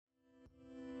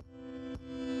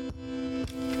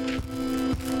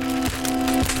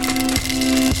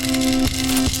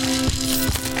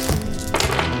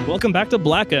welcome back to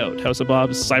Blackout, House of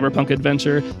Bob's cyberpunk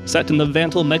adventure set in the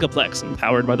Vantal Megaplex and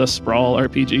powered by the Sprawl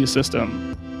RPG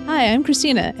system. Hi, I'm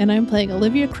Christina, and I'm playing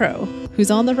Olivia Crow,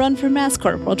 who's on the run from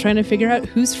MassCorp while trying to figure out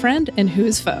who's friend and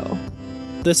who's foe.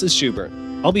 This is Schubert.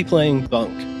 I'll be playing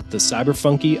Bunk, the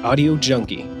cyberfunky audio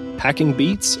junkie, hacking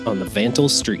beats on the Vantal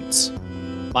streets.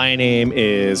 My name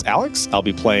is Alex. I'll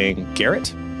be playing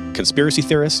Garrett, conspiracy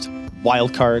theorist,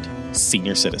 wildcard,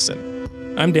 senior citizen.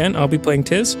 I'm Dan. I'll be playing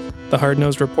Tiz, the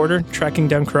hard-nosed reporter, tracking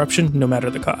down corruption no matter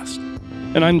the cost.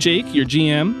 And I'm Jake, your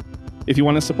GM. If you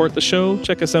want to support the show,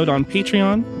 check us out on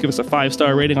Patreon, give us a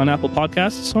 5-star rating on Apple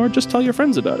Podcasts, or just tell your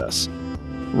friends about us.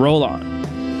 Roll on.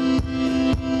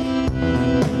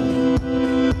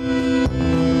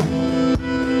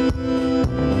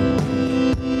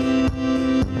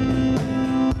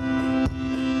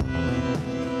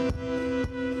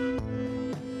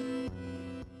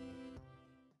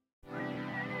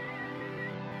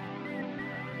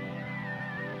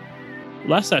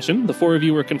 Last session, the four of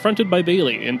you were confronted by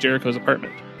Bailey in Jericho's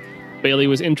apartment. Bailey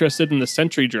was interested in the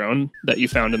sentry drone that you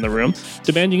found in the room,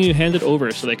 demanding you hand it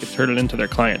over so they could turn it into their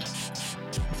client.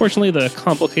 Unfortunately, the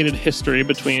complicated history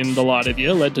between the lot of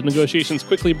you led to negotiations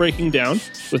quickly breaking down,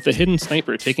 with the hidden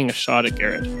sniper taking a shot at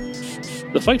Garrett.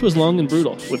 The fight was long and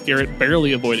brutal, with Garrett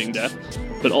barely avoiding death,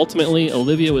 but ultimately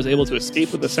Olivia was able to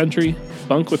escape with the sentry,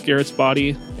 Bunk with Garrett's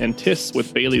body, and Tiss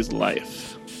with Bailey's life.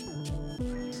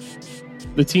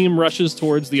 The team rushes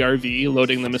towards the RV,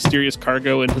 loading the mysterious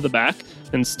cargo into the back,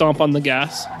 and stomp on the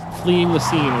gas, fleeing the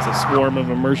scene as a swarm of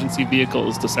emergency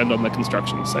vehicles descend on the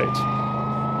construction site.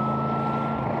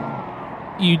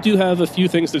 You do have a few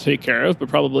things to take care of, but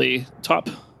probably top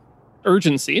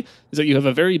urgency is that you have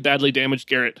a very badly damaged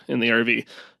Garrett in the RV.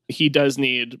 He does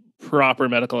need proper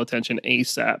medical attention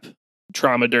ASAP.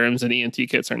 Trauma derms and ENT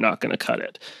kits are not going to cut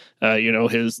it.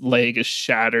 His leg is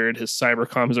shattered. His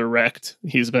cybercoms are wrecked.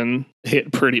 He's been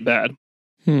hit pretty bad.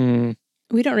 We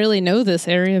don't really know this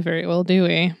area very well, do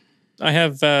we? I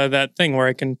have that thing where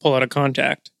I can pull out a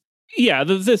contact. Yeah,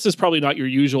 this is probably not your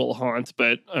usual haunt,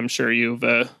 but I'm sure you've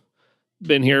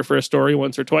been here for a story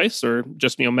once or twice, or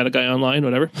just, met a guy online,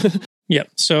 whatever. Yep.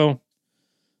 So,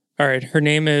 all right. Her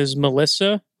name is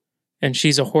Melissa, and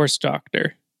she's a horse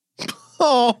doctor.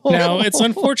 Oh. Now, it's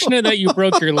unfortunate that you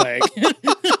broke your leg.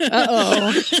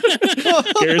 Uh-oh.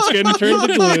 Garrett's getting turned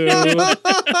to glue.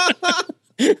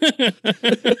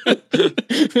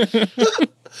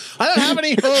 I don't have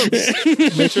any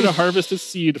hopes. Make sure to harvest his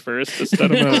seed first to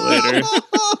stud him out later.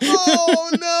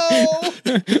 Oh,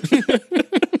 no.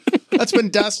 That's been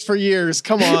dust for years.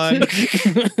 Come on.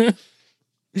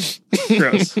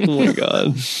 Gross. Oh my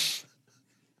god.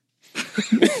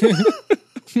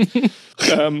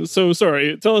 So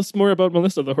sorry. Tell us more about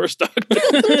Melissa, the horse doctor.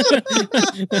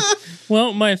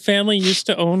 Well, my family used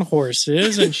to own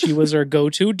horses, and she was our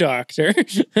go-to doctor.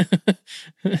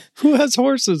 Who has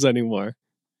horses anymore?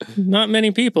 Not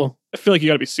many people. I feel like you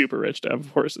got to be super rich to have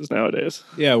horses nowadays.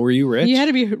 Yeah, were you rich? You had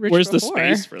to be rich Where's before.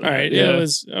 the space for that? All right, Yeah. it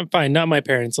was fine. Not my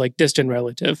parents, like distant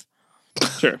relative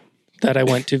Sure. that I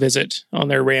went to visit on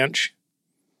their ranch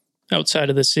outside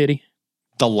of the city.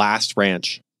 The last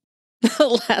ranch.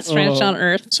 The last ranch on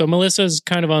Earth. So Melissa's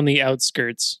kind of on the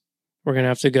outskirts. We're going to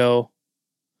have to go.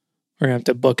 We're going to have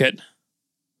to book it.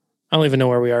 I don't even know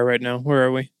where we are right now. Where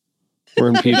are we? We're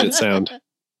in Puget Sound.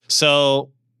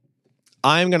 So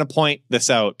I'm going to point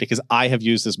this out because I have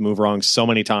used this move wrong so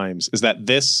many times, is that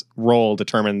this roll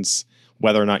determines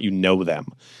whether or not you know them.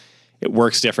 It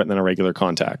works different than a regular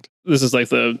contact. This is like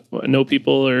the know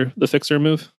people or the fixer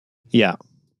move. Yeah.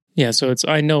 Yeah, so it's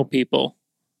I know people.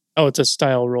 Oh, it's a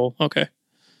style roll. Okay.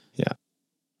 Yeah.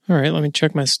 All right, let me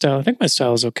check my style. I think my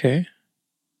style is okay.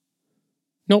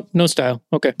 Nope, no style.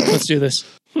 Okay, let's do this.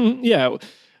 Yeah.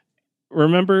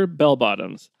 Remember bell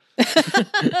bottoms.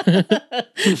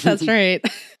 That's right.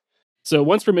 So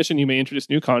once per mission, you may introduce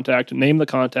new contact, name the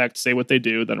contact, say what they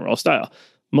do, then roll style.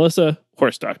 Melissa,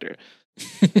 horse doctor.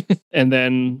 And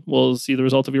then we'll see the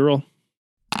result of your roll.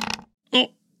 Oh,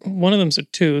 one of them's a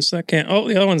 2, so that can't. Oh,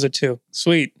 the other one's a 2.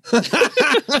 Sweet.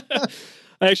 I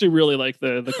actually really like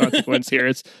the consequence here.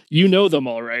 It's, you know them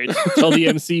all right. Tell the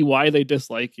MC why they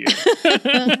dislike you.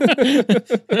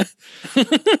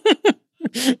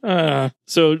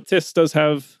 So Tiss does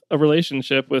have a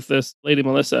relationship with this lady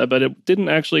Melissa, but it didn't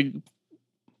actually.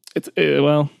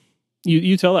 Well,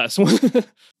 you tell us.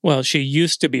 Well, she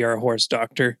used to be our horse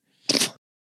doctor.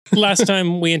 Last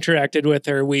time we interacted with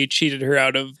her, we cheated her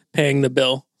out of paying the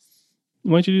bill.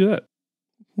 Why'd you do that?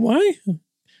 Why?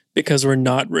 Because we're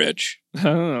not rich.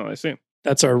 Oh, I see.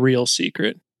 That's our real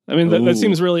secret. I mean, that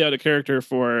seems really out of character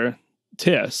for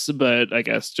Tiss, but I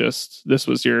guess just this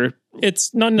was your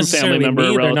It's not necessarily member, me.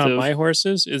 They're not relative. my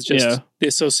horses. It's just the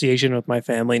association with my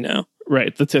family now.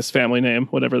 right, the Tiss family name,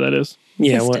 whatever that is.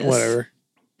 Yeah, Tiss. whatever.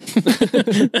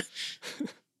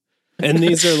 And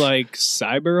these are like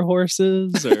cyber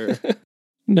horses or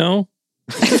No.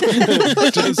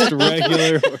 just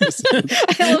regular horses?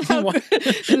 I love how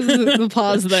the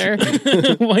pause there.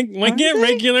 why can't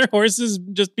regular horses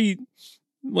just be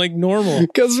like normal?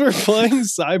 Because we're playing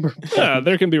cyber. Yeah,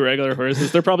 there can be regular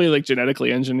horses. They're probably like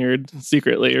genetically engineered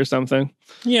secretly or something.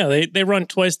 Yeah, they run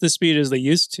twice the speed as they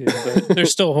used to, but they're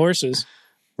still horses.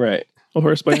 Right. A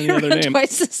horse by any other name.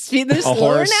 Twice the speed. They're A slower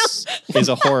now. horse is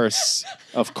a horse.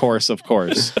 Of course, of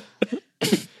course.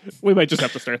 We might just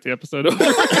have to start the episode over.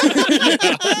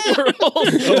 We're all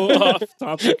so off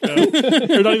topic now.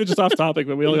 We're not even just off topic,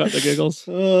 but we all got the giggles.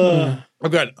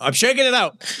 I'm good. I'm shaking it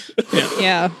out.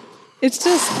 Yeah. It's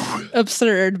just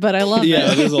absurd, but I love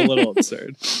Yeah, it. it is a little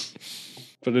absurd,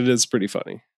 but it is pretty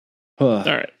funny. All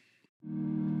right.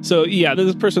 So, yeah,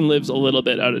 this person lives a little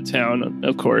bit out of town,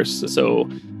 of course. So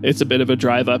it's a bit of a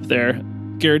drive up there.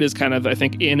 Garrett is kind of, I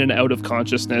think, in and out of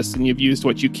consciousness, and you've used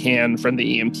what you can from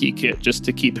the EMT kit just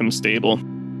to keep him stable.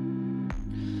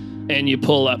 And you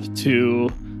pull up to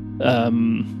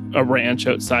a ranch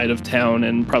outside of town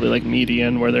and probably like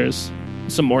median where there's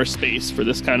some more space for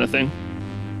this kind of thing.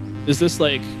 Is this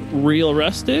like real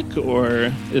rustic,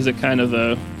 or is it kind of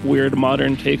a weird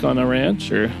modern take on a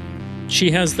ranch, or... She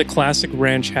has the classic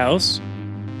ranch house,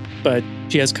 but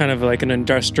she has kind of like an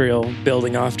industrial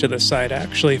building off to the side,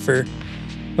 actually, for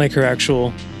like her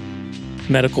actual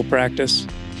medical practice.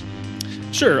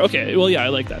 Sure. Okay. Well, yeah, I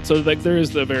like that. So, like, there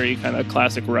is the very kind of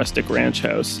classic rustic ranch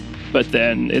house, but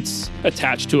then it's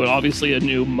attached to it, obviously, a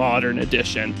new modern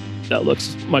addition that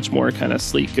looks much more kind of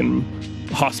sleek and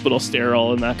hospital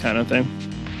sterile and that kind of thing.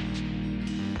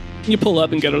 You pull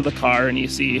up and get out of the car, and you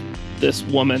see this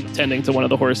woman tending to one of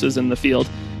the horses in the field.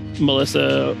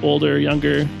 Melissa, older,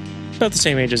 younger? About the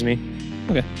same age as me.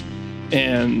 Okay.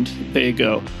 And they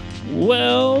go,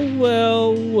 well.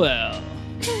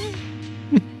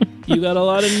 You got a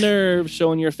lot of nerve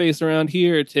showing your face around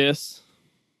here, Tiss.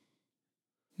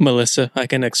 Melissa, I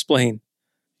can explain.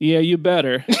 Yeah, you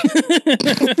better.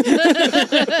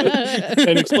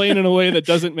 And explain in a way that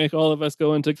doesn't make all of us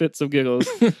go into fits of giggles.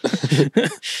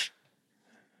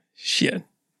 Shit.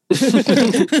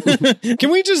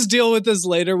 Can we just deal with this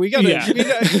later? We got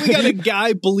a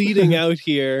guy bleeding out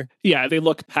here. Yeah, they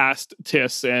look past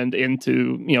Tiss and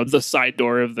into, the side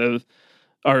door of the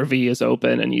RV is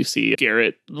open, and you see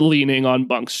Garrett leaning on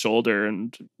Bunk's shoulder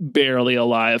and barely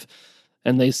alive.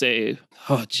 And they say,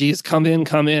 oh, geez, come in.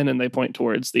 And they point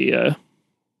towards the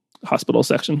hospital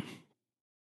section.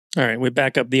 All right, we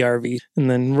back up the RV and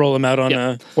then roll him out on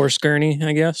a horse gurney,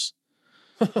 I guess.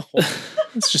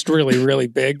 It's just really, really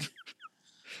big.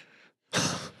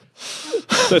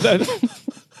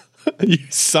 You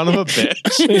son of a bitch.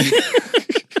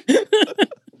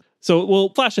 So we'll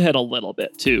flash ahead a little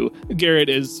bit too. Garrett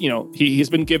is,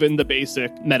 he's been given the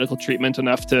basic medical treatment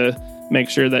enough to make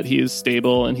sure that he's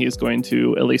stable and he's going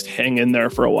to at least hang in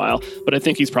there for a while. But I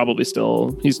think he's probably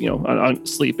still,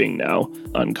 sleeping now,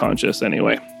 unconscious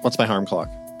anyway. What's my harm clock?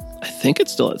 I think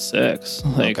it's still at 6.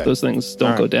 Like Okay. those things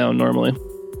don't go down normally.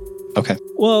 Okay.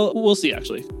 Well, we'll see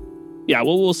actually. Yeah,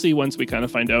 we'll see once we kind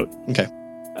of find out Okay.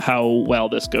 how well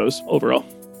this goes overall.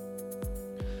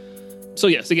 So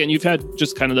yes, again, you've had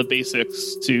just kind of the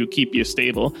basics to keep you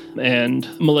stable. And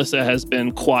Melissa has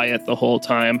been quiet the whole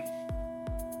time,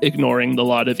 ignoring the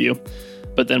lot of you,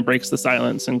 but then breaks the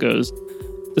silence and goes,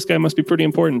 this guy must be pretty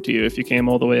important to you if you came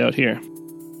all the way out here.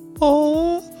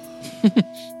 Oh.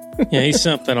 Yeah, he's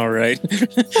something, all right.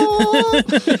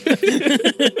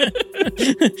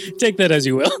 Take that as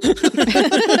you will.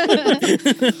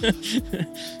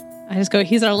 I just go,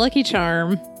 he's our lucky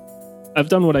charm. I've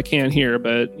done what I can here,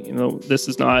 but, this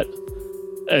is not,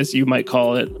 as you might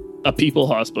call it, a people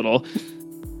hospital.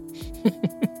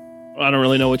 I don't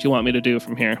really know what you want me to do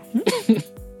from here.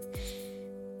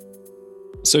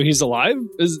 So he's alive?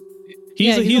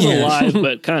 He's alive. alive,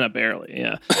 but kind of barely,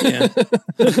 yeah. Yeah.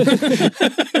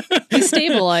 He's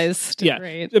stabilized. Yeah.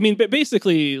 Right. I mean, but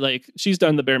basically, like, she's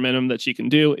done the bare minimum that she can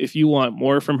do. If you want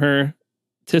more from her,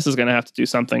 Tiss is going to have to do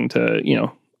something to,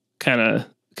 kind of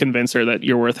convince her that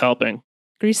you're worth helping.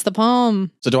 Grease the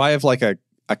palm. So do I have like a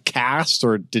cast,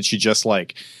 or did she just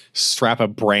like strap a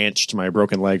branch to my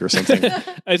broken leg or something?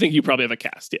 I think you probably have a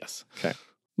cast, yes.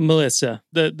 Melissa,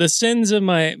 the sins of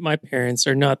my parents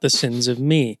are not the sins of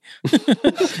me.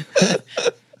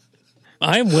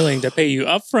 I'm willing to pay you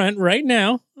up front right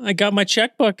now. I got my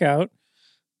checkbook out.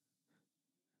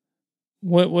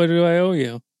 What do I owe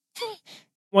you?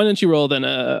 Why don't you roll then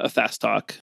a fast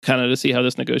talk, kind of to see how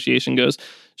this negotiation goes?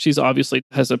 She's obviously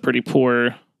has a pretty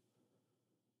poor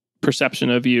perception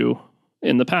of you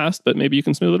in the past, but maybe you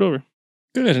can smooth it over.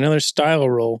 Good, another style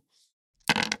roll.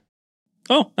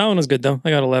 Oh, that one was good, though. I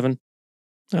got 11.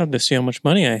 I'll have to see how much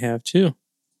money I have, too.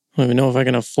 I don't even know if I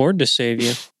can afford to save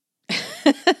you.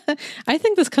 I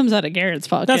think this comes out of Garrett's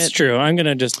pocket. That's true. I'm going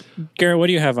to just... Garrett, what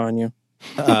do you have on you?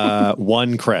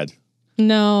 1 cred.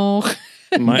 No.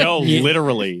 No,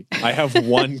 literally. I have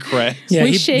 1 cred. Yeah,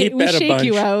 we he shake bet a bunch.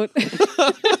 you out.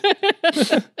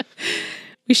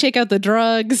 We shake out the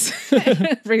drugs,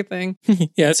 everything.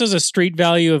 Yeah, this is a street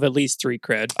value of at least 3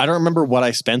 cred. I don't remember what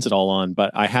I spent it all on,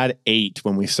 but I had 8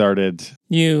 when we started.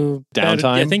 You Downtime?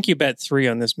 I think you bet 3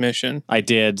 on this mission. I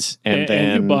did, and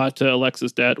then you bought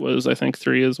Alexa's debt was, I think,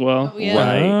 3 as well. Oh, yeah.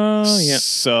 Right. Oh, yeah.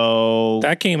 So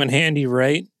That came in handy,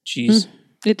 right? Jeez.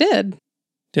 It did.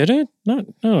 Did it? Not.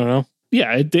 I don't know.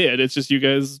 Yeah, it did. It's just you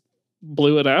guys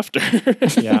blew it after.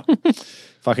 yeah,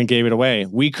 fucking gave it away.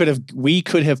 We could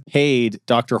have paid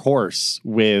Dr. Horse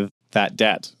with that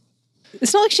debt.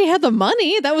 It's not like she had the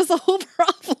money. That was the whole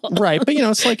problem. Right, but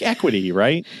it's like equity,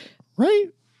 right? Right?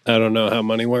 I don't know how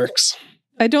money works.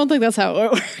 I don't think that's how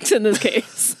it works in this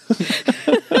case.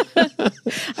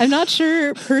 I'm not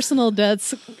sure personal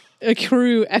debts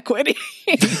accrue equity.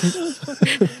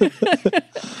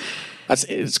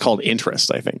 It's called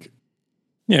interest, I think.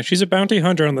 Yeah, she's a bounty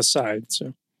hunter on the side,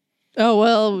 so. Oh,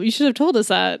 well, you should have told us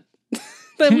that.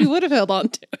 Then we would have held on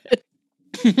to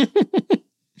it.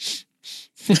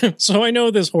 So I know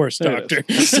this horse doctor.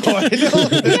 So I know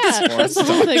Yeah, that's the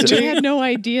whole thing. We had no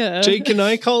idea. Jake, can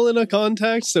I call in a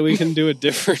contact so we can do a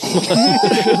different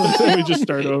one? We just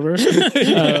start over.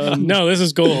 No, this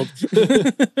is gold.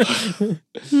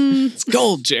 It's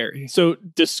gold, Jerry. So,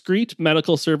 discreet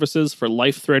medical services for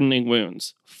life-threatening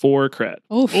wounds. 4 cred.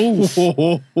 Oof.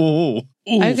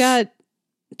 I've got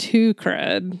 2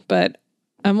 cred, but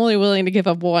I'm only willing to give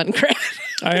up 1 cred.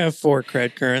 I have 4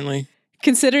 cred currently.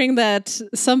 Considering that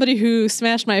somebody who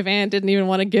smashed my van didn't even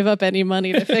want to give up any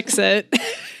money to fix it.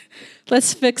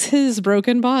 Let's fix his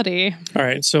broken body. All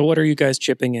right, so what are you guys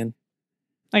chipping in?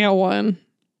 I got 1.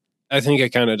 I think it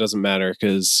kind of doesn't matter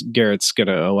because Garrett's going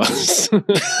to owe us.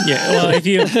 Yeah,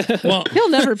 well, He'll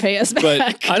never pay us But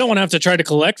back. I don't want to have to try to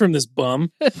collect from this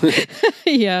bum.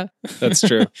 Yeah. That's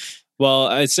true. Well,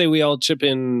 I'd say we all chip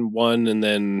in 1 and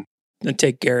then, And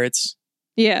take Garrett's.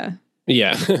 Yeah.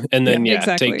 yeah. And then, Yeah,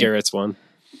 exactly. take Garrett's 1.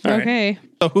 All right. Okay.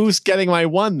 So who's getting my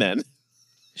 1 then?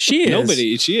 She is.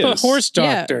 Nobody. She The is. horse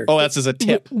Yeah. doctor. Oh, that's as a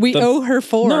tip. We The- owe her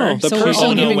 4. No, the so we're person-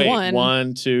 all Oh, no, giving wait. 1.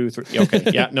 1, 2, 3.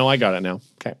 Okay. Yeah, no, I got it now.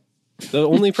 Okay. The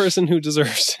only person who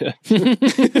deserves it.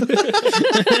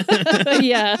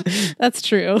 Yeah, that's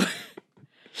true.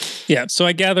 Yeah, so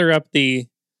I gather up the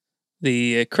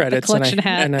credits collection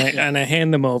and hat. and I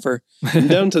hand them over.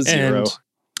 Down to 0. And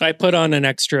I put on an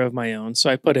extra of my own, so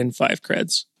I put in 5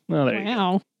 creds. Oh, there you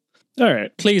Wow. go. All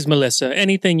right. Please, Melissa,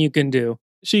 anything you can do.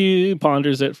 She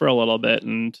ponders it for a little bit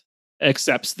and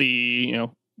accepts the,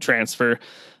 transfer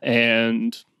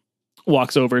and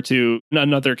walks over to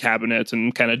another cabinet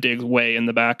and kind of digs way in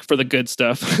the back for the good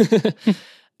stuff.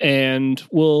 And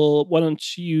why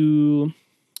don't you,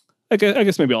 I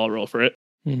guess maybe I'll roll for it.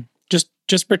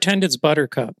 Just pretend it's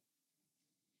Buttercup.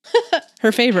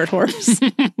 Her favorite horse.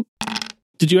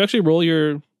 Did you actually roll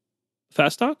your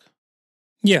fast talk?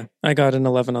 Yeah, I got an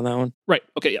 11 on that one. Right.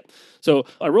 Okay. Yeah. So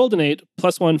I rolled an 8,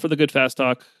 +1 for the good fast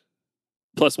talk,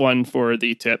 +1 for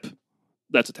the tip.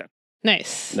 That's a 10.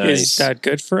 Nice. Nice. Is that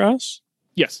good for us?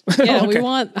 Yes. Yeah, we Okay.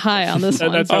 want high on this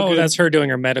one. That's how good. That's her doing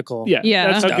her medical. Yeah. Yeah.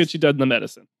 That's how Stuff. good she did in the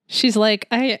medicine. She's like,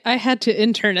 I had to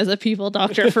intern as a people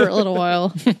doctor for a little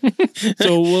while.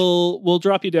 So we'll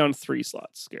drop you down 3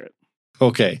 slots, Garrett.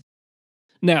 Okay.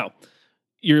 Now,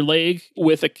 your leg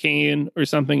with a cane or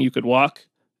something, you could walk,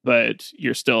 but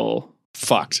you're still,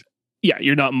 Fucked.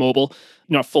 you're not mobile.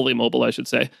 You're not fully mobile, I should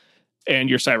say. And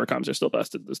your cybercoms are still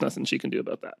busted. There's nothing she can do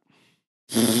about that.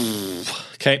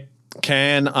 Okay.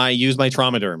 Can I use my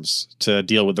traumaderms to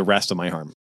deal with the rest of my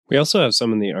harm? We also have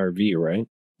some in the RV, right?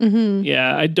 Hmm.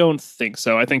 Yeah, I don't think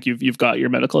so. I think you've got your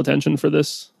medical attention for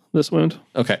this wound.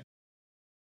 Okay.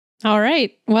 All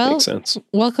right. Well, Makes sense.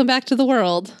 welcome back to the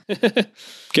world.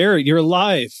 Garrett, you're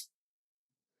alive.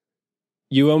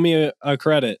 You owe me a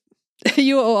credit.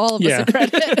 You owe all of Yeah. us a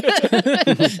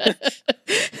credit.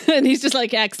 And he's just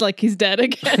like, acts like he's dead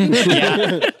again.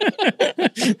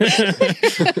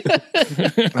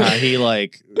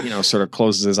 He sort of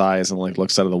closes his eyes and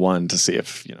looks out of the 1 to see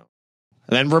if, and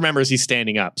then remembers he's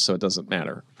standing up, so it doesn't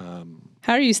matter.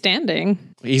 How are you standing?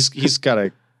 He's got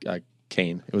a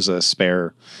cane. It was a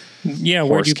spare. Yeah,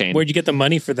 Horse cane. where'd you get the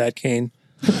money for that cane?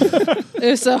 It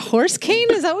was a horse cane?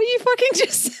 Is that what you fucking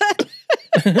just said?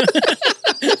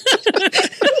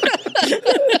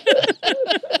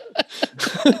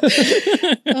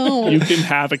 Oh. You can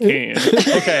have a cane.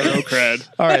 Okay. No cred.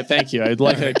 All right, thank you. I'd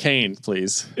like a cane,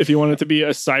 please. If you want it to be a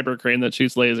cyber crane that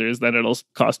shoots lasers, then it'll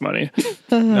cost money.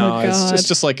 Oh, No, God. it's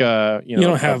just like a You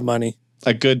don't have money.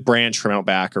 a good branch from out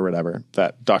back or whatever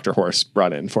that Dr. Horse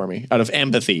brought in for me out of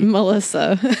empathy.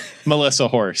 Melissa. Melissa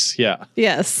Horse, yeah.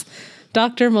 Yes.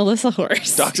 Dr. Melissa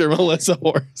Horse. Dr. Melissa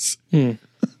Horse.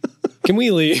 Can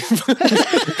we leave?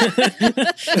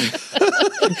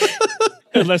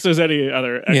 Unless there's any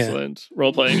other excellent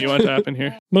role playing you want to happen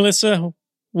here. Melissa,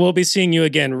 we'll be seeing you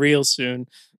again real soon.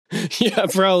 Yeah,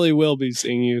 probably will be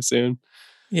seeing you soon.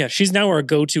 Yeah, she's now our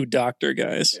go-to doctor,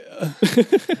 guys.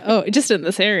 Oh, just in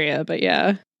this area, but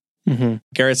yeah. Mm-hmm.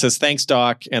 Garrett says, thanks,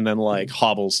 Doc, and then like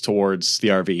hobbles towards the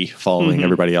RV following Mhm.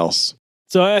 everybody else.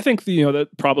 So I think, that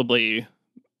probably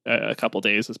a couple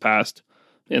days has passed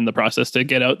in the process to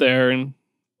get out there and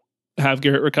have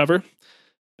Garrett recover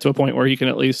to a point where he can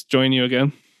at least join you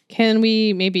again. Can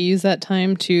we maybe use that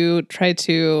time to try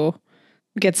to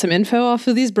get some info off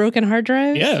of these broken hard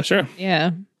drives? Yeah, sure.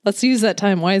 Yeah. Let's use that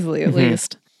time wisely, at Mhm.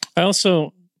 least.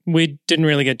 We didn't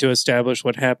really get to establish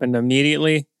what happened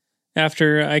immediately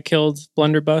after I killed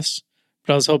Blunderbuss,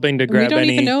 but I was hoping to We grab don't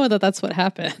any even know that that's what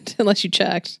happened unless you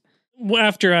checked.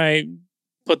 after I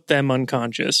put them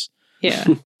unconscious. Yeah.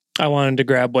 I wanted to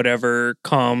grab whatever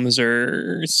comms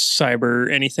or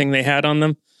cyber anything they had on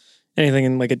them, anything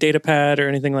in like a data pad or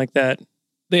anything like that.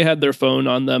 They had their phone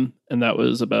on them, and that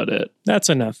was about it. That's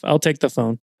enough. I'll take the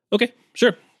phone. Okay,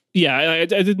 sure. Yeah, I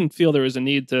didn't feel there was a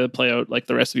need to play out like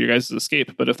the rest of your guys'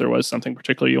 escape, but if there was something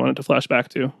particular you wanted to flash back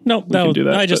to, No, can do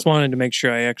that, I just but- wanted to make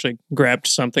sure I actually grabbed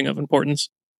something of importance.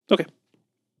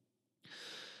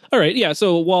 All right, yeah.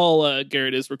 So while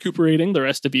Garrett is recuperating, the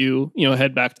rest of you,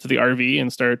 head back to the RV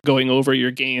and start going over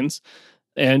your gains.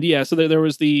 And yeah, so there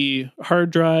was the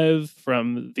hard drive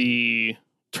from the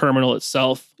terminal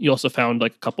itself. You also found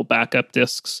like a couple backup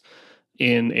disks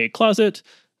in a closet,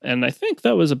 and I think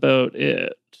that was about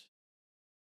it.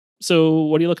 So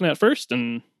what are you looking at first,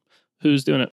 and who's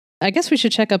doing it? I guess we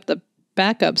should check up the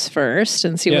backups first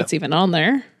and see Yeah. what's even on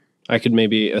there. I could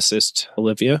maybe assist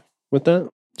Olivia with that.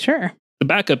 Sure. The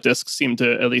backup disks seem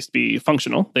to at least be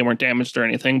functional. They weren't damaged or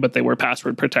anything, but they were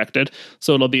password protected.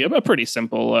 So it'll be a pretty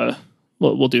simple,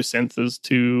 we'll do synths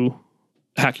to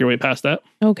hack your way past that.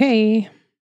 Okay.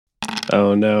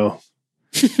 Oh no.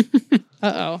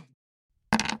 Uh-oh.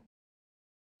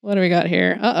 What do we got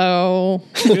here? Uh-oh.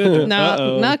 Good. Not,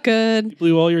 Uh-oh. not good. You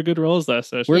blew all your good rolls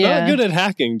last session. We're Yeah. not good at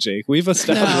hacking, Jake. We've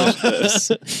established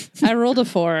this. I rolled a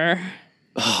 4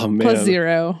 Oh man. plus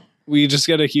 0. We just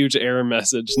get a huge error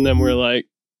message and then we're like,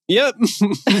 yep.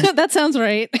 That sounds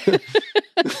right.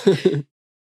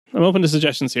 I'm open to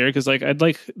suggestions here because I'd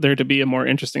like there to be a more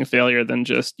interesting failure than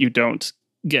just you don't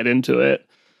get into it.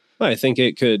 I think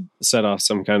it could set off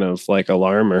some kind of like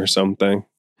alarm or something.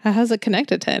 How's it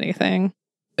connected to anything?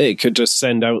 It could just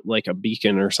send out like a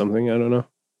beacon or something. I don't know.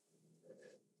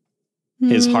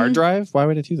 His Hmm. hard drive? Why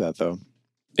would it do that though?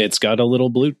 It's got a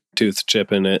little Bluetooth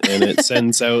chip in it and it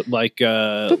sends out like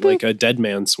a dead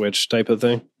man switch type of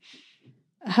thing.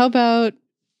 How about I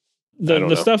The don't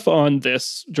know. stuff on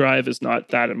this drive is not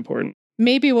that important.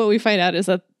 maybe what we find out is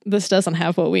that this doesn't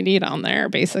have what we need on there,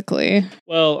 basically.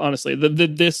 Well, honestly,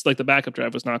 the backup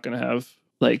drive was not going to have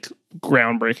like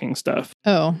groundbreaking stuff.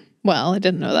 Oh, well, I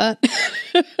didn't know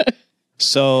that.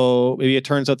 So maybe it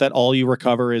turns out that all you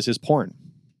recover is his porn.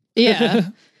 Yeah.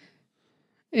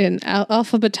 And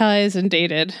alphabetized and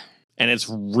dated. And it's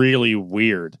really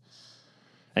weird.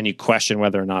 And you question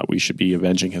whether or not we should be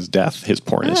avenging his death. His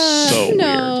porn is so weird.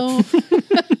 no.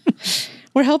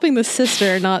 We're helping the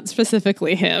sister, not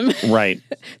specifically him. Right.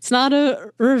 It's not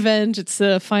a revenge, it's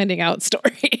a finding out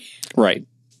story. Right.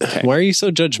 Okay. Why are you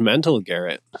so judgmental,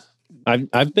 Garrett?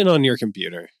 I've been on your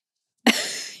computer.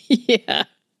 Yeah.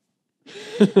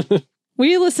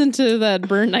 We listened to that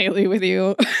Burn Nightly with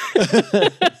you.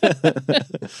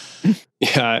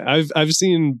 Yeah, I've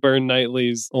seen Burn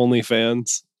Nightly's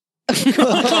OnlyFans. You've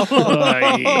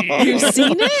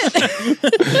seen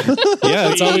it?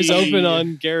 Yeah, it's always open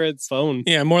on Garrett's phone.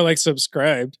 Yeah, more like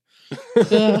subscribed.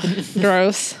 Ugh,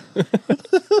 gross.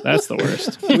 That's the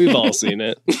worst. We've all seen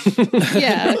it.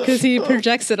 Yeah, because he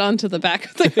projects it onto the back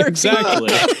of the RV. Exactly.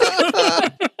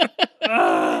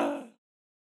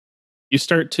 You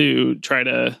start to try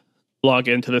to log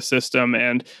into the system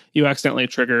and you accidentally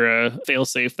trigger a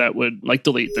failsafe that would like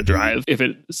delete the drive if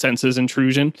it senses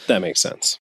intrusion. That makes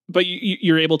sense. But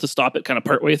you're able to stop it kind of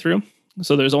partway through.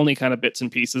 So there's only kind of bits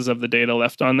and pieces of the data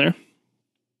left on there.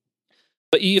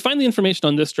 But you find the information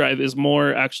on this drive is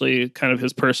more actually kind of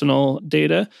his personal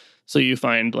data. So you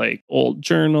find like old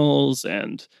journals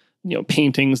and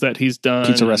paintings that he's done,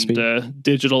 Pizza recipe. and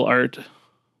digital art.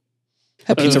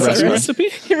 A pizza recipe?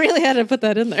 You really had to put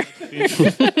that in there. It's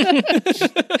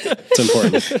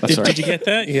important. That's right. Did you get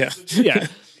that? Yeah. Yeah.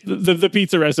 The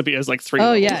pizza recipe has like 3 Oh,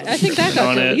 levels yeah. I think that got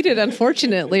on it. deleted,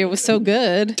 unfortunately. It was so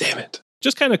good. Damn it.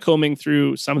 Just kind of combing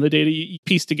through some of the data, you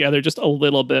piece together just a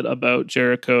little bit about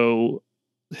Jericho,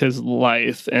 his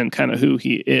life, and kind of who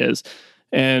he is.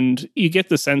 And you get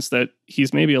the sense that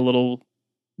he's maybe a little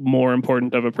more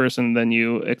important of a person than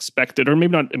you expected, or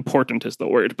maybe not important is the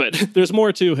word, but there's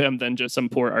more to him than just some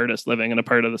poor artist living in a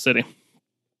part of the city.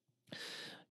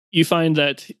 You find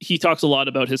that he talks a lot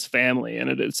about his family, and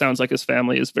it sounds like his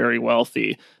family is very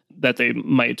wealthy, that they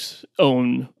might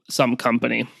own some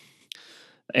company,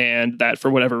 and that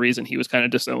for whatever reason he was kind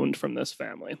of disowned from this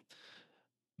family.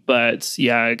 But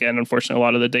yeah, again, unfortunately, a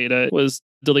lot of the data was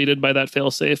deleted by that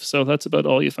failsafe, so that's about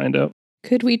all you find out.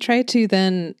 Could we try to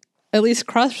then at least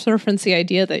cross-reference the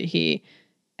idea that he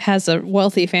has a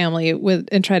wealthy family with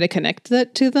and try to connect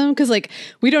that to them? Because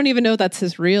we don't even know that's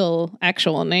his real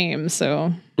actual name.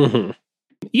 So Mm-hmm.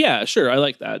 Yeah, sure, I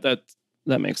like that.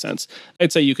 That makes sense.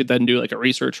 I'd say you could then do like a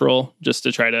research roll just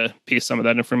to try to piece some of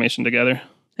that information together.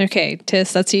 okay,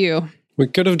 Tiss, that's you. We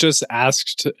could have just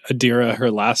asked Adira her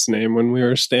last name when we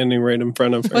were standing right in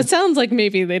front of her. Well, it sounds like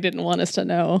maybe they didn't want us to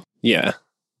know. Yeah.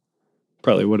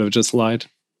 Probably would have just lied.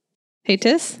 Hey,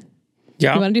 Tiss,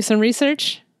 Yeah. you want to do some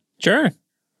research? Sure.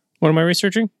 What am I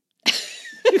researching?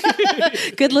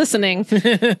 Good listening.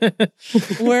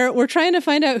 We're trying to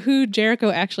find out who Jericho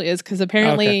actually is, because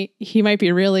apparently he might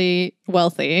be really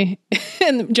wealthy,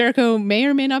 and Jericho may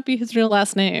or may not be his real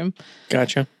last name.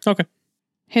 Gotcha. Okay.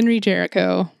 Henry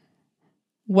Jericho,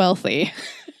 wealthy.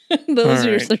 Those All are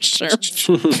your right. search terms.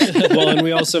 Well, and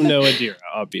we also know Adira,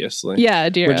 obviously. Yeah,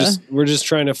 Adira. We're just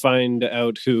trying to find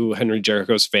out who Henry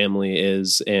Jericho's family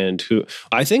is and who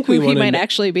I think we who he want might to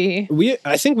actually be.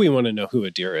 I think we want to know who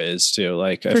Adira is too.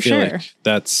 Like I For feel sure. like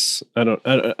that's I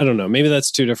don't know. Maybe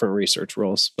that's two different research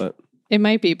roles, but It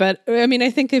might be, but I mean, I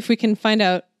think if we can find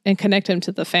out and connect him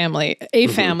to the family,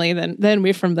 family, then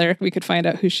we from there we could find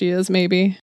out who she is.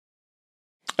 Maybe.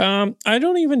 I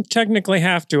don't even technically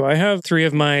have to. I have 3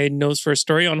 of my notes for a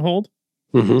story on hold,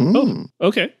 Oh,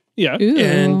 okay. Yeah, Ooh.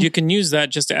 and you can use that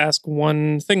just to ask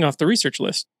one thing off the research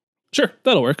list. sure.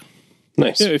 That'll work.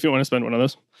 nice. Yeah, if you want to spend one of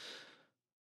those.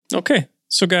 Okay.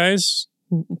 So, guys,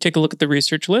 take a look at the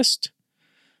research list.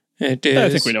 It is. I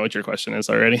think we know what your question is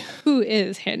already. Who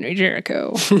is Henry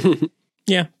Jericho?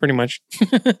 Yeah, pretty much.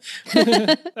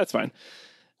 That's fine.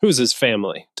 Who's his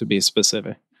family, to be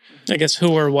specific? I guess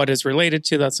who or what is related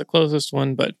to, that's the closest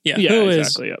one. But yeah, Yeah, who is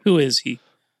exactly, yeah. who is he?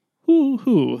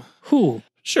 Who? Who?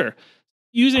 Sure.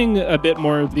 Using a bit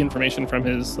more of the information from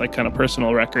his like kind of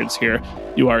personal records here,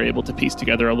 you are able to piece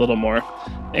together a little more.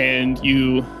 And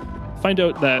you find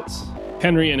out that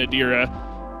Henry and Adira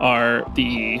are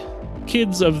the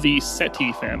kids of the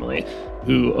Seti family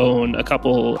who own a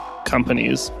couple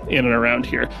companies in and around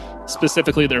here.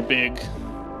 Specifically, their big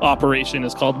operation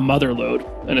is called Motherlode,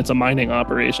 and it's a mining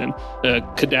operation, a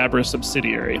Cadabra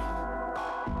subsidiary.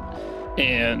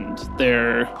 And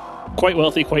they're quite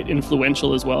wealthy, quite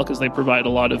influential as well, because they provide a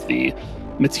lot of the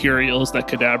materials that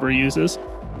Cadabra uses.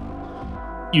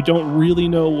 You don't really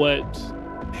know what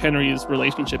Henry's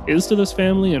relationship is to this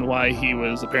family and why he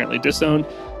was apparently disowned.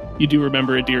 You do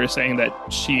remember Adira saying that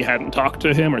she hadn't talked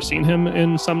to him or seen him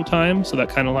in some time, so that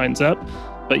kind of lines up,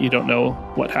 but you don't know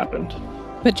what happened.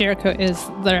 But Jericho is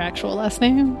their actual last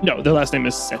name? No, their last name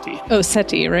is Seti. Oh,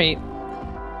 Seti, right.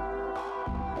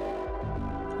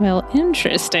 Well,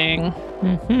 interesting.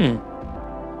 Hmm.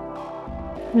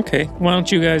 Okay. Why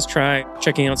don't you guys try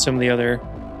checking out some of the other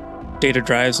data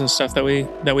drives and stuff that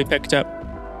we picked up?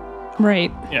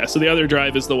 Right. Yeah, so the other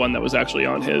drive is the one that was actually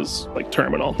on his like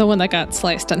terminal. The one that got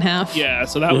sliced in half. Yeah,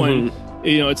 so that one,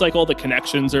 it's like all the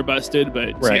connections are busted, but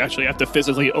so you Right. actually have to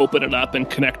physically open it up and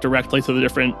connect directly to the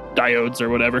different diodes or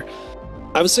whatever.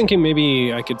 I was thinking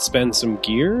maybe I could spend some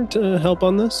gear to help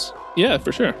on this. Yeah,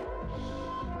 for sure.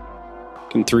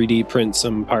 Can 3D print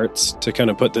some parts to kind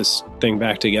of put this thing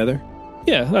back together.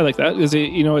 Yeah, I like that. Is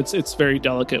it's very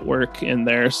delicate work in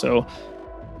there, so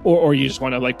or you just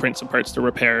want to like print some parts to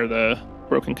repair the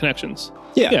broken connections.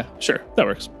 Yeah, sure. That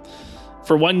works.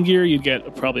 For 1 gear, you'd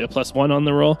get probably a +1 on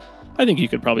the roll. I think you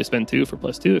could probably spend 2 for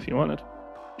 +2 if you wanted.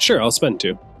 Sure, I'll spend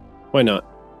 2. Why not?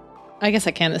 I guess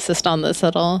I can't assist on this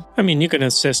at all. I mean, you can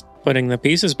assist putting the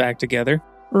pieces back together.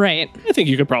 Right. I think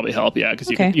you could probably help, yeah, because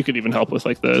Okay. you could even help with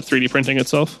like the 3D printing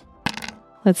itself.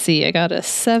 Let's see. I got a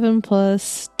 7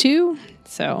 + 2.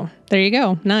 So there you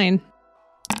go. 9.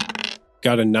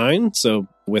 got a 9, so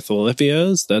with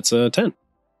Olivia's, that's a 10.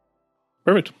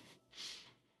 Perfect.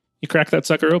 You crack that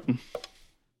sucker open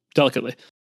delicately.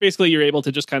 Basically, you're able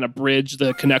to just kind of bridge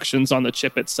the connections on the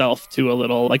chip itself to a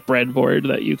little like breadboard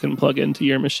that you can plug into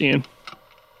your machine.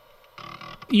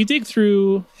 You dig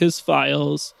through his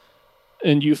files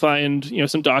and you find,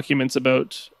 some documents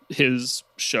about his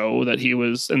show that he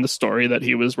was and the story that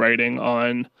he was writing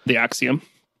on the Axiom.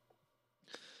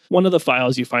 One of the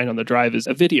files you find on the drive is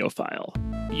a video file.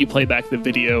 You play back the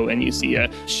video and you see a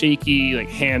shaky, like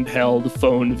handheld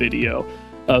phone video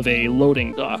of a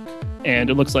loading dock. And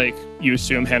it looks like you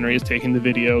assume Henry is taking the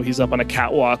video. He's up on a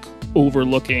catwalk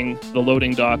overlooking the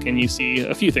loading dock, and you see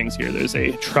a few things here. There's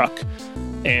a truck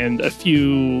and a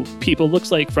few people,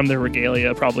 looks like from their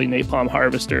regalia, probably Napalm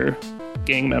Harvester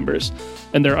gang members,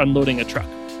 and they're unloading a truck.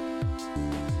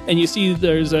 And you see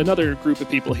there's another group of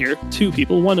people here, 2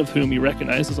 people, one of whom you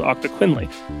recognize as Octa Quinley.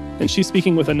 And she's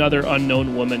speaking with another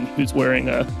unknown woman who's wearing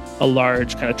a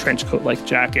large kind of trench coat-like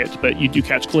jacket, but you do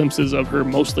catch glimpses of her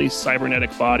mostly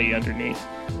cybernetic body underneath.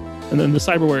 And then the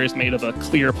cyberware is made of a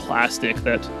clear plastic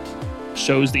that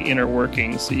shows the inner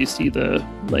workings. So you see the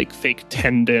like fake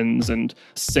tendons and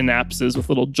synapses with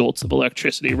little jolts of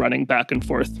electricity running back and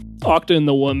forth. Octa and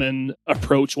the woman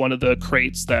approach one of the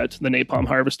crates that the Napalm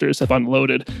Harvesters have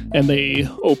unloaded, and they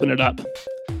open it up.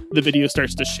 The video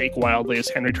starts to shake wildly as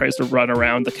Henry tries to run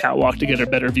around the catwalk to get a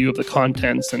better view of the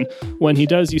contents. And when he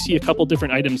does, you see a couple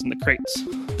different items in the crates.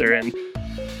 They're in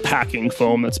packing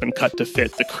foam that's been cut to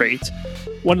fit the crate.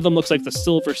 One of them looks like the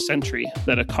Silver Sentry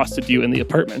that accosted you in the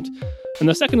apartment. And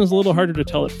the second is a little harder to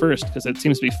tell at first because it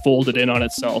seems to be folded in on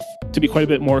itself to be quite a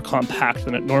bit more compact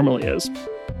than it normally is.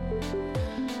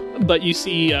 But you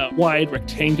see a wide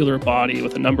rectangular body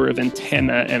with a number of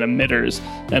antennae and emitters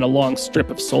and a long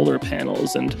strip of solar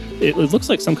panels. And it looks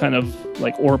like some kind of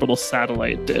like orbital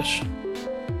satellite dish.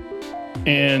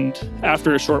 And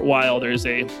after a short while, there's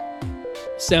a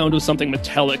sound of something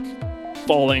metallic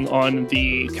falling on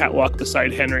the catwalk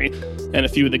beside Henry. And a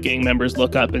few of the gang members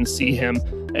look up and see him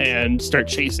and start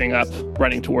chasing up,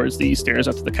 running towards the stairs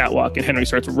up to the catwalk. And Henry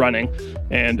starts running.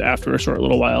 And after a short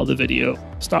little while, the video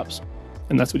stops.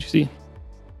 And that's what you see.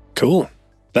 Cool.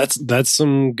 That's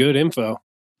some good info.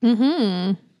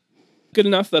 Mm-hmm. Good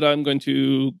enough that I'm going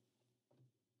to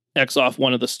X off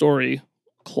one of the story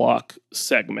clock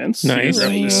segments. Nice. So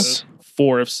you're up to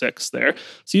 4 of 6 there.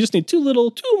 So you just need 2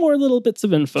 more little bits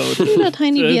of info Little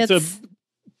tiny bits to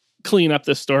clean up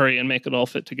this story and make it all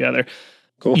fit together.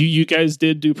 Cool. You guys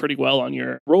did do pretty well on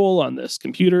your roll on this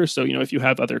computer. So, if you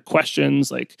have other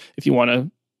questions, like if you want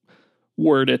to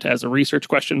word it as a research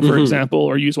question, for example,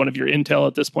 or use one of your intel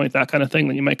at this point, that kind of thing,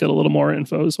 then you might get a little more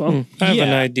info as well. I have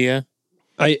an idea.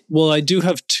 I do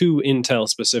have 2 intel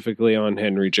specifically on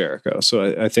Henry Jericho,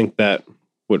 so I think that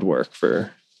would work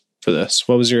for this.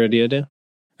 What was your idea, Dan?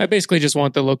 I basically just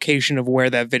want the location of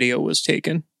where that video was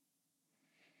taken.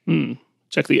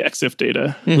 Check the EXIF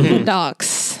data. The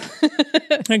docs.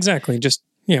 Exactly. Just,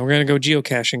 we're going to go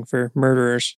geocaching for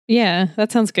murderers. Yeah,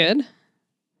 that sounds good.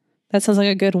 That sounds like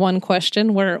a good one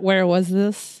question. Where was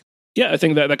this? Yeah, I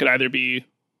think that could either be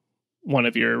one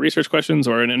of your research questions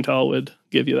or an intel would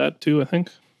give you that too, I think.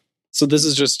 So this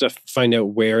is just to find out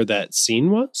where that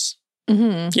scene was?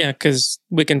 Mm-hmm. Yeah, because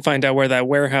we can find out where that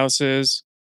warehouse is.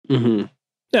 Mm-hmm.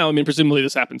 Now, presumably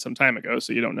this happened some time ago,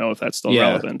 so you don't know if that's still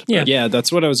relevant. Yeah. Yeah,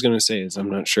 that's what I was going to say is I'm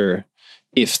not sure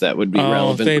if that would be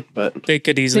relevant. But they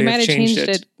could They easily might have have changed changed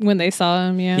it. it when they saw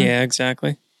him, yeah. Yeah,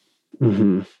 exactly.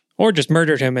 Mm-hmm. Or just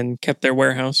murdered him and kept their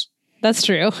warehouse. That's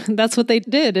true. That's what they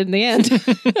did in the end.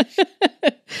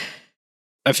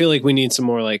 I feel like we need some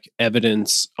more like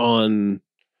evidence on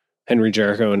Henry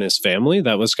Jericho and his family.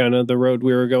 That was kind of the road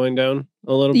we were going down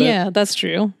a little bit. Yeah, that's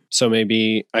true. So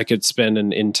maybe I could spend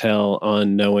an intel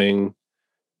on knowing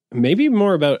maybe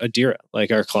more about Adira,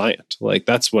 like our client. Like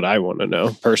that's what I want to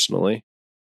know personally.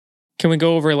 Can we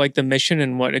go over like the mission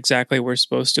and what exactly we're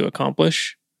supposed to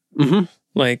accomplish? Mm-hmm.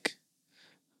 Like,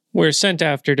 we're sent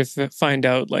after to find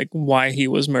out like why he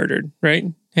was murdered, right?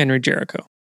 Henry Jericho.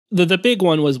 The big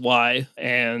one was why,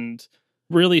 and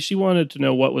really she wanted to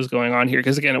know what was going on here,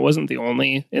 because again, it wasn't the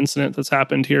only incident that's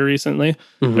happened here recently.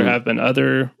 Mm-hmm. There have been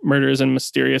other murders and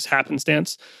mysterious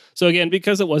happenstance. So again,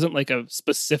 because it wasn't like a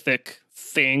specific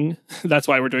thing, that's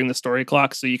why we're doing the story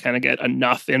clock, so you kind of get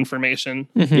enough information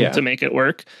Yeah. to make it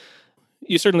work.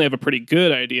 You certainly have a pretty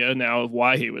good idea now of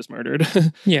why he was murdered,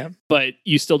 Yeah. but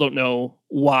you still don't know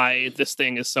why this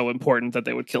thing is so important that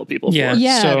they would kill people Yeah. for.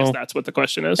 Yeah. So I So guess that's what the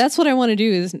question is. That's what I want to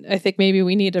do is I think maybe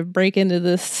we need to break into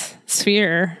this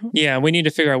sphere. yeah, we need to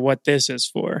figure out what this is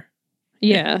for.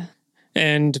 Yeah.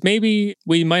 And maybe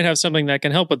we might have something that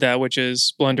can help with that, which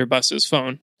is Blunderbuss's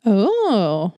phone.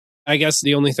 Oh. I guess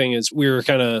the only thing is we were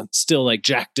kind of still like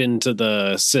jacked into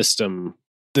the system,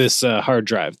 this hard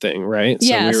drive thing, right?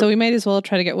 Yeah, so we might as well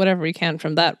try to get whatever we can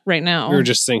from that right now. We were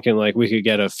just thinking like we could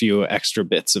get a few extra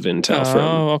bits of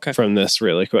intel from this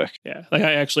really quick. Yeah, like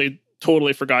I actually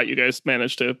totally forgot you guys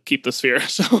managed to keep the sphere.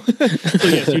 So, so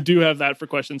yes, you do have that for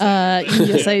questions.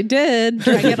 Yes, I did.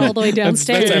 Drag it all the way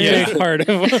downstairs. That's a big part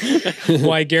of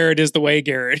why Garrett is the way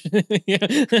Garrett. Yeah.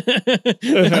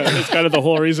 It's kind of the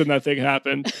whole reason that thing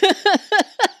happened.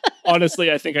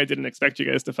 Honestly, I think I didn't expect you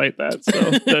guys to fight that. So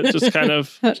that just kind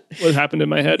of what happened in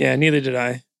my head. Yeah, neither did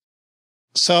I.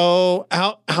 So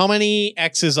how many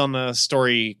X's on the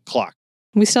story clock?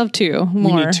 We still have 2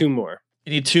 more. We need 2 more.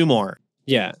 You need 2 more.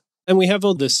 Yeah. And we have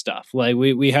all this stuff. Like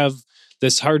we have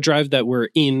this hard drive that we're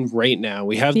in right now.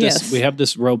 We have this we have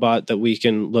this robot that we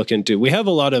can look into. We have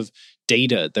a lot of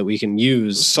data that we can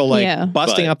use. So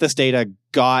busting up this data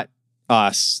got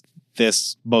us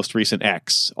this most recent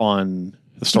X on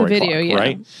the story video, clock,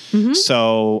 right? Mm-hmm.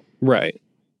 So right.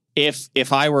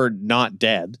 If I were not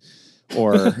dead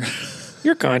or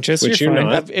you're conscious, which you're you're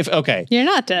fine. not. Okay. You're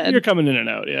not dead. You're coming in and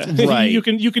out, yeah. Right.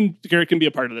 Garrett can be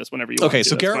a part of this whenever you want. Okay,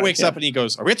 so Garrett wakes up and he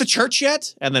goes, "Are we at the church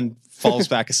yet?" And then falls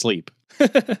back asleep.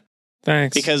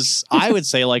 Thanks. Because I would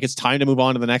say it's time to move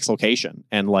on to the next location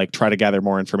and try to gather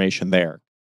more information there.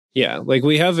 Yeah,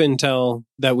 we have intel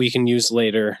that we can use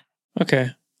later. Okay,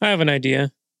 I have an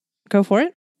idea. Go for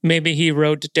it. Maybe he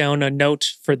wrote down a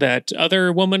note for that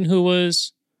other woman who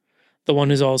was the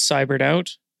one who's all cybered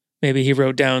out. Maybe he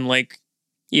wrote down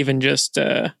even just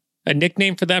a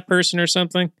nickname for that person or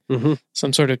something. Mm-hmm.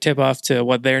 Some sort of tip off to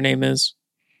what their name is.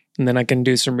 And then I can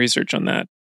do some research on that.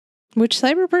 Which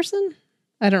cyber person?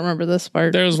 I don't remember this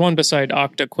part. There was one beside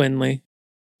Octa Quinley.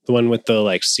 The one with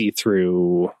the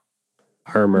see-through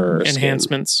armor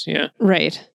enhancements. Skin. Yeah.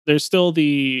 Right. There's still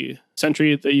the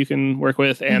Sentry that you can work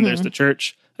with, and there's the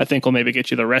church. I think we'll maybe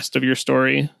get you the rest of your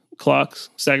story clocks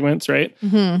segments, right?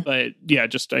 Mm-hmm. But yeah,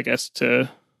 just I guess to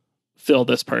fill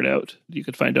this part out, you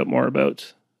could find out more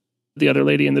about the other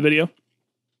lady in the video.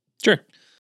 Sure.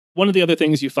 One of the other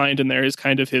things you find in there is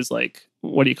kind of his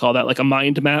what do you call that? A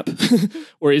mind map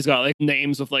where he's got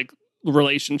names of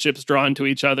relationships drawn to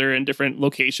each other in different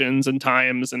locations and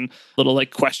times and little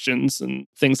questions and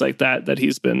things like that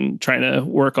he's been trying to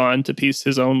work on to piece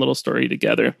his own little story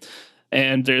together.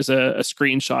 And there's a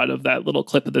screenshot of that little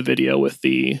clip of the video with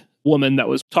the woman that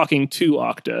was talking to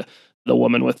Octa, the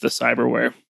woman with the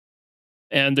cyberware.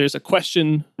 And there's a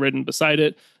question written beside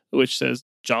it, which says,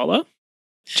 Jala?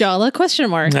 Jala, question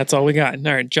mark. That's all we got.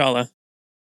 All right, Jala.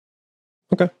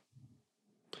 Okay.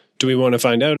 Do we want to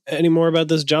find out any more about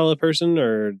this Jala person,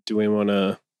 or do we want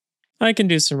to... I can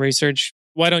do some research.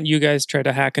 Why don't you guys try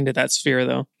to hack into that sphere,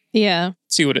 though? Yeah.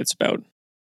 See what it's about.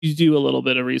 You do a little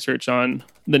bit of research on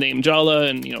the name Jala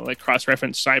and,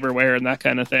 cross-reference cyberware and that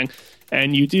kind of thing.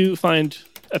 And you do find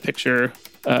a picture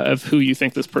of who you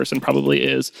think this person probably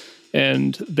is.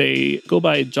 And they go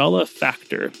by Jala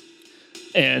Factor.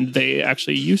 And they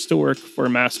actually used to work for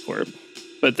MassCorp,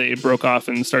 but they broke off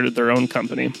and started their own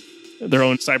company, their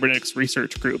own cybernetics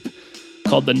research group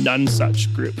called the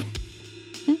Nonesuch Group.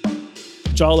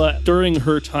 Jala, during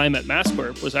her time at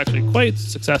MassCorp, was actually quite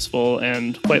successful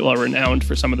and quite well renowned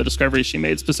for some of the discoveries she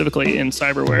made, specifically in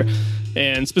cyberware,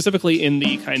 and specifically in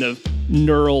the kind of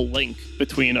neural link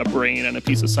between a brain and a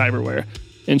piece of cyberware.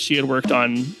 And she had worked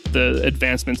on the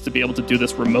advancements to be able to do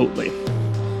this remotely.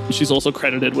 She's also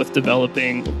credited with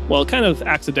developing, kind of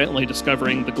accidentally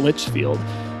discovering the glitch field,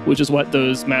 which is what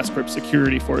those MassCorp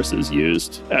security forces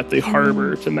used at the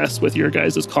harbor to mess with your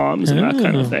guys' comms and that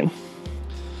kind of thing.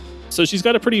 So she's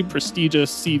got a pretty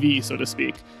prestigious CV, so to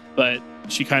speak, but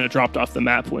she kind of dropped off the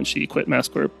map when she quit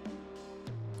MassCorp.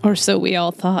 Or so we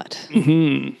all thought.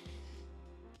 Mm-hmm.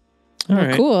 All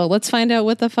right. Cool. Let's find out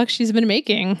what the fuck she's been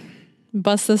making.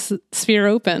 Bust this sphere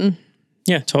open.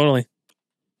 Yeah, totally.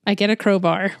 I get a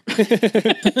crowbar.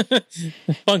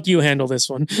 Funk, you handle this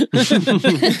one.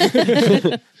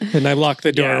 And I lock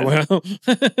the door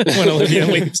when Olivia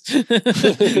leaves.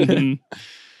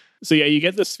 So yeah, you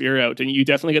get the sphere out and you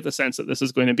definitely get the sense that this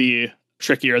is going to be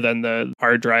trickier than the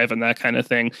hard drive and that kind of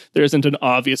thing. There isn't an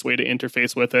obvious way to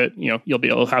interface with it. You'll be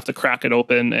able to have to crack it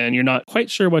open and you're not quite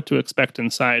sure what to expect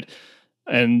inside.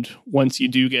 And once you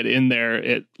do get in there,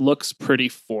 it looks pretty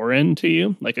foreign to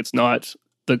you. It's not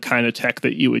the kind of tech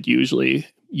that you would usually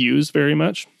use very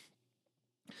much.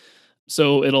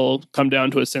 So it'll come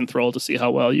down to a synth roll to see how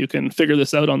well you can figure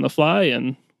this out on the fly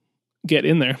and get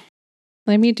in there.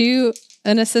 Let me do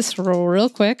an assist roll real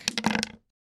quick.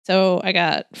 So I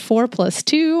got 4 +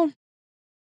 2.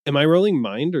 Am I rolling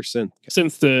mind or synth?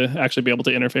 Synth to actually be able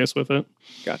to interface with it.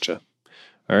 Gotcha.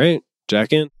 All right.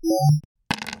 Jack in.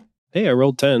 Hey, I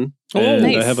rolled 10. Oh, and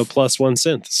nice. I have a +1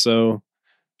 synth. So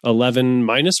 11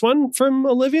 -1 from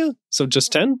Olivia. So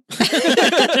just 10.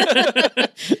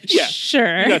 Yeah.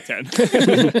 Sure. You got 10.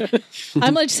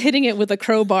 I'm like just hitting it with a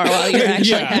crowbar while you're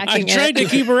actually I hacking it. tried to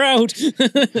keep her out.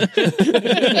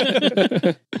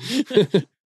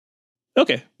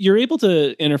 Okay. You're able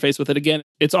to interface with it again.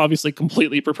 It's obviously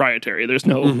completely proprietary. There's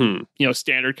no Mhm.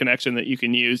 standard connection that you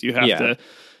can use. You have Yeah. to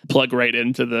plug right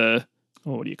into the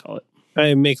what do you call it?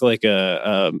 I make like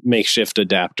a makeshift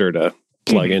adapter to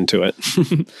plug into it.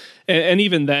 And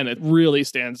even then, it really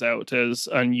stands out as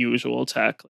unusual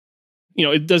tech.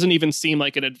 It doesn't even seem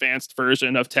like an advanced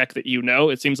version of tech that you know.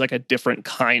 It seems like a different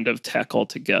kind of tech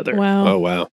altogether. Wow. Oh,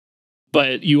 wow.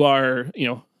 But you are,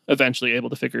 eventually able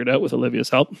to figure it out with Olivia's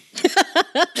help.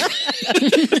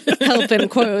 Help in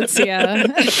quotes, yeah.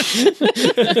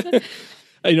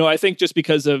 I think just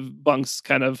because of Bunk's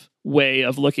kind of way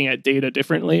of looking at data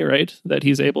differently, right? That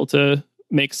he's able to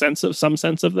make some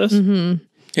sense of this. hmm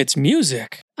It's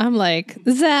music. I'm like,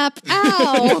 zap,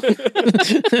 ow.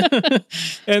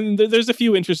 And there's a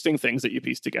few interesting things that you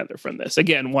piece together from this.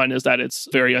 Again, one is that it's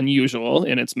very unusual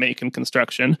in its make and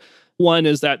construction. One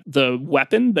is that the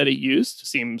weapon that it used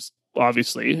seems,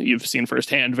 obviously, you've seen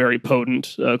firsthand, very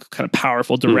potent, kind of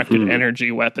powerful directed energy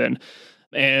weapon.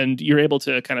 And you're able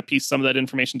to kind of piece some of that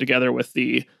information together with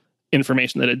the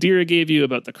information that Adira gave you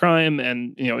about the crime.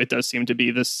 And, it does seem to be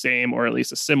the same or at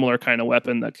least a similar kind of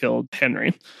weapon that killed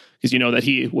Henry. Because you know that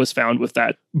he was found with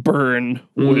that burn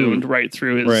wound right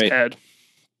through his head.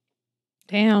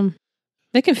 Damn.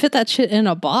 They can fit that shit in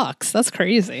a box. That's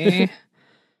crazy.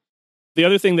 The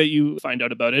other thing that you find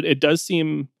out about it, it does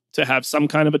seem to have some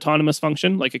kind of autonomous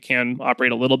function, like it can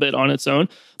operate a little bit on its own,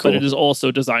 but it is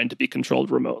also designed to be controlled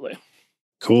remotely.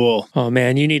 Cool. Oh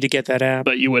man, you need to get that app.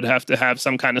 But you would have to have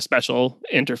some kind of special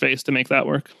interface to make that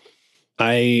work.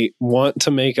 I want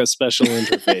to make a special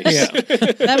interface. Yeah.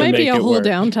 That might be make a it whole work.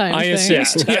 downtime I thing.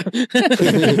 assist.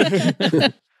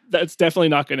 That's definitely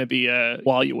not going to be a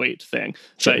while you wait thing.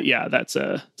 Sure. But yeah, that's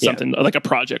something like a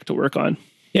project to work on.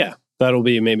 Yeah. That'll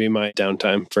be maybe my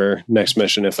downtime for next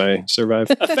mission if I survive.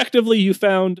 Effectively, you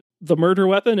found the murder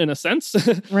weapon in a sense.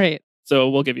 Right. So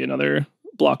we'll give you another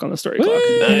block on the story clock.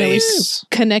 And at least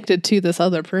connected to this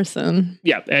other person.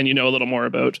 Yeah, and you know a little more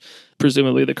about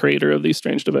presumably the creator of these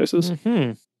strange devices.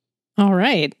 Mhm. All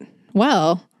right.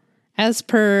 Well, as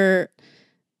per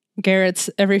Garrett's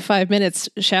every 5 minutes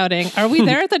shouting, are we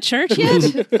there at the church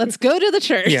yet? Let's go to the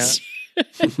church. Yeah.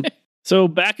 So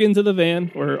back into the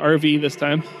van, or RV this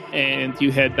time, and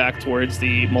you head back towards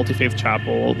the Multi-Faith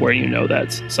Chapel where you know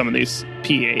that some of these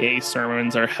PAA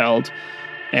sermons are held,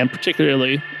 and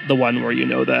particularly the one where you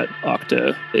know that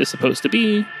Octa is supposed to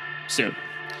be soon.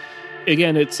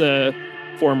 Again, it's a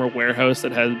former warehouse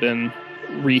that has been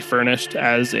refurnished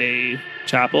as a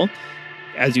chapel.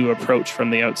 As you approach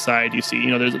from the outside, you see,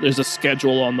 there's a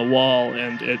schedule on the wall,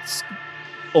 and it's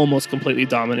almost completely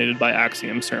dominated by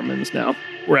Axiom sermons now.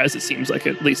 Whereas it seems like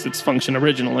at least its function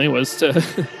originally was to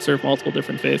serve multiple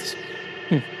different faiths.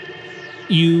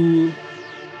 You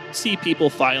see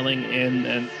people filing in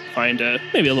and find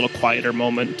maybe a little quieter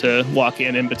moment to walk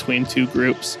in between two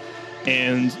groups.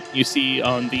 And you see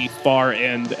on the far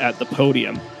end at the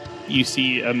podium, you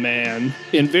see a man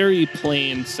in very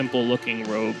plain, simple-looking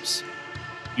robes.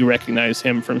 You recognize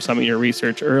him from some of your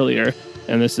research earlier,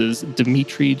 and this is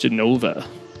Dimitri Genova.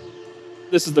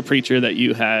 This is the preacher that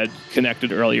you had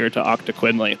connected earlier to Octa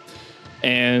Quinley.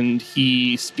 And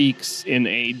he speaks in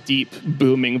a deep,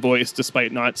 booming voice,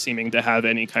 despite not seeming to have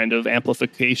any kind of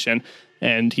amplification.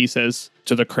 And he says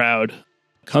to the crowd,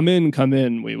 come in,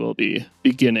 we will be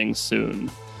beginning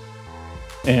soon.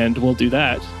 And we'll do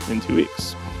that in 2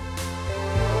 weeks.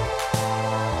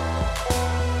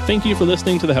 Thank you for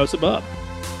listening to The House of Bob.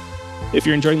 If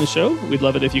you're enjoying the show, we'd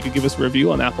love it if you could give us a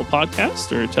review on Apple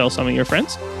Podcasts or tell some of your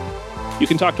friends. You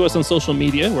can talk to us on social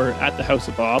media. We're at The House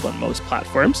of Bob on most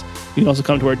platforms. You can also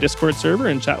come to our Discord server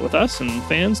and chat with us and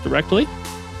fans directly.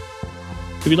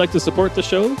 If you'd like to support the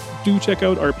show, do check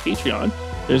out our Patreon.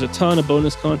 There's a ton of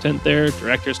bonus content there,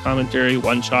 director's commentary,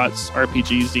 one-shots,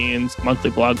 RPG zines, monthly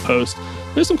blog posts.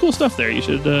 There's some cool stuff there. You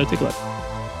should take a look.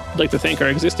 I'd like to thank our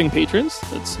existing patrons.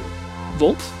 That's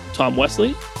Volt, Tom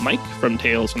Wesley, Mike from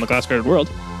Tales from the Glass-Guarded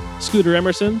World, Scooter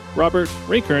Emerson, Robert,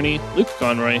 Ray Kearney, Luke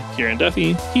Conroy, Kieran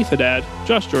Duffy, Keith Haddad,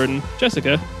 Josh Jordan,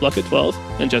 Jessica, Luckett12,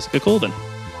 and Jessica Colvin.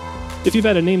 If you've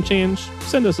had a name change,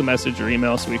 send us a message or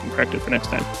email so we can correct it for next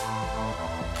time.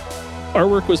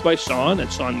 Artwork was by Sean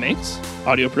at Sean Makes.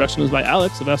 Audio production was by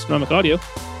Alex of Astronomic Audio.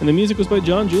 And the music was by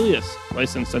John Julius,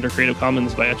 licensed under Creative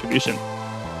Commons by attribution.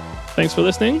 Thanks for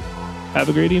listening. Have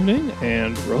a great evening,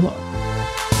 and roll on.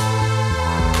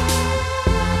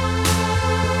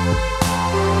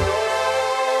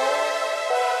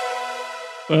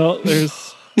 Well,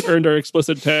 there's earned our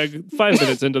explicit tag 5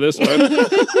 minutes into this one.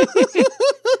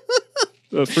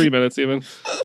 3 minutes even.